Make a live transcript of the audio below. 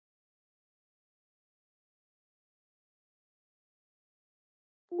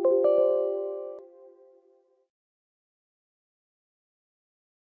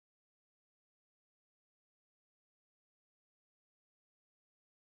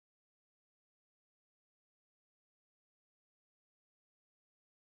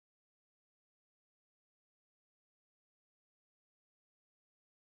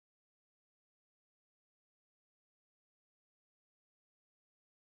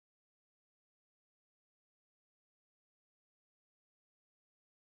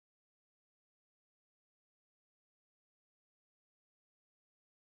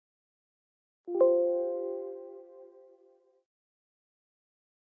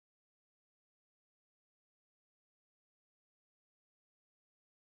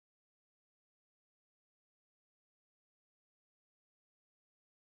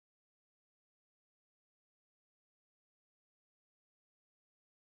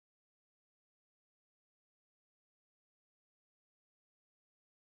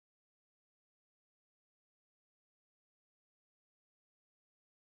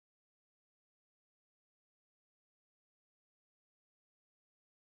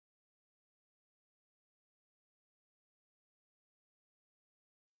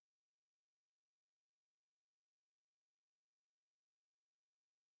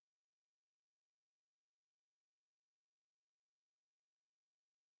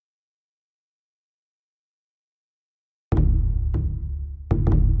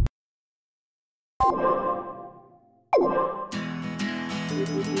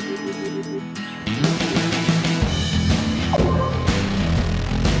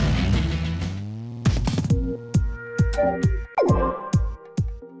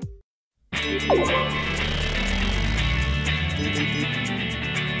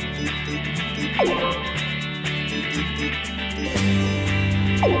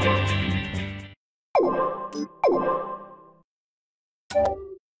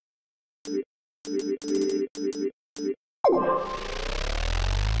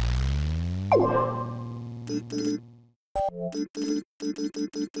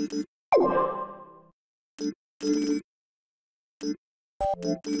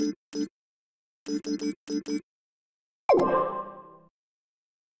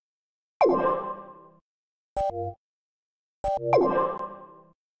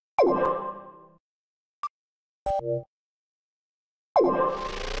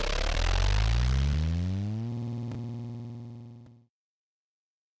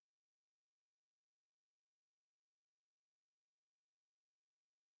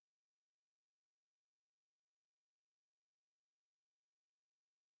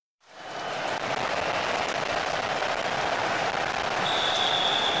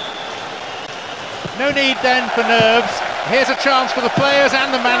No need then for nerves. Here's a chance for the players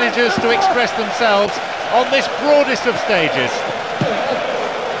and the managers to express themselves on this broadest of stages.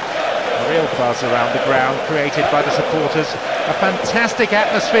 A real buzz around the ground created by the supporters. A fantastic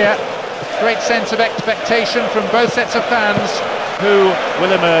atmosphere. Great sense of expectation from both sets of fans who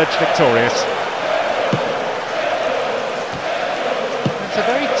will emerge victorious. It's a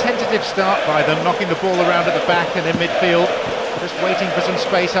very tentative start by them, knocking the ball around at the back and in midfield. Just waiting for some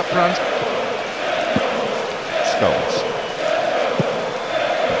space up front. Scholes.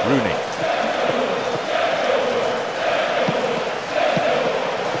 Rooney.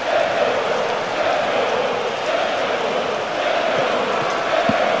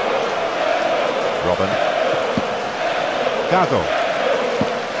 Robin. Gago.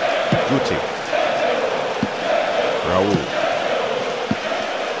 Guti. Raul.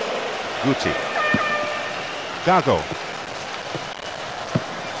 Guti. Gago.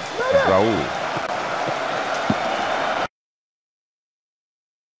 Raul.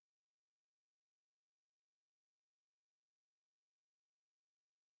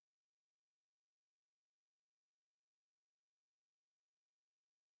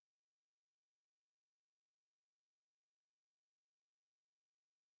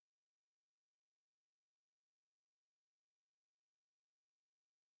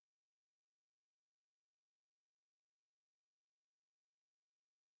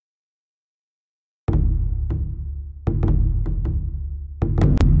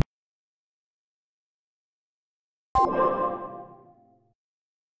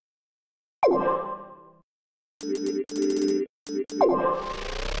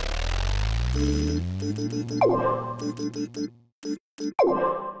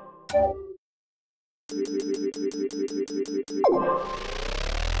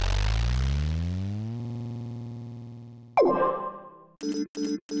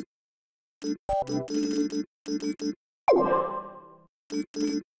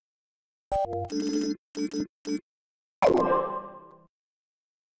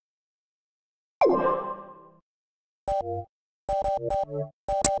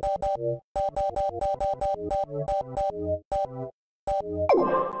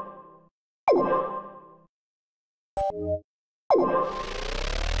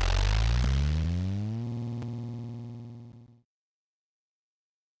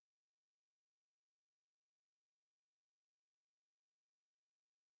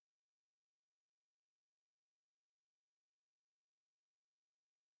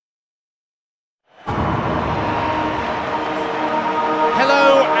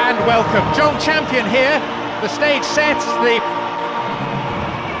 Hello and welcome. Joel Champion here. The stage sets.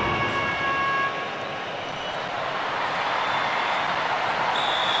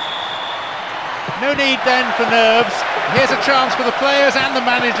 No need then for nerves. Here's a chance for the players and the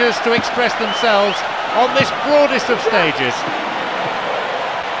managers to express themselves on this broadest of stages.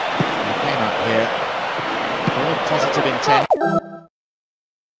 He came up here full of positive intent.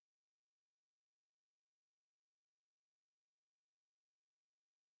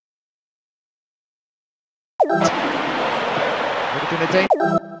 Would have been a danger.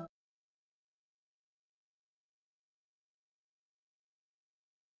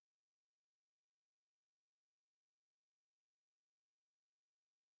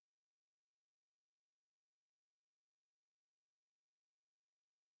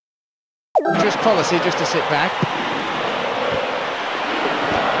 Just policy just to sit back.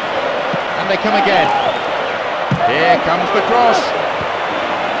 And they come again. Here comes the cross.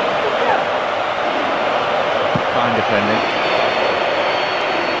 Fine defending.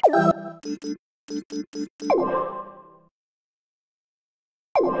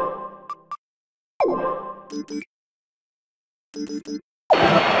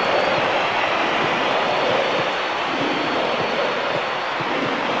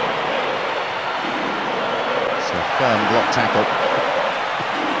 Firm block tackle.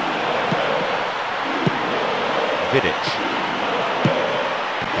 Vidic.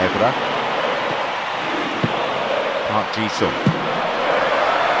 Evra. Park Ji-sung.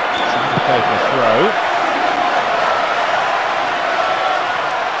 Go for a throw.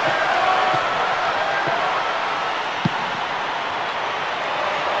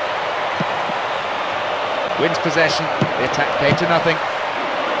 Wins possession, the attack came to nothing.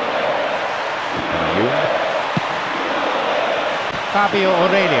 Fabio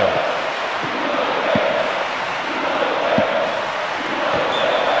Aurelio.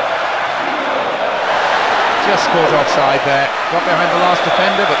 Just caught offside there. Got behind the last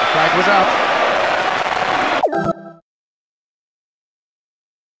defender, but the flag was up.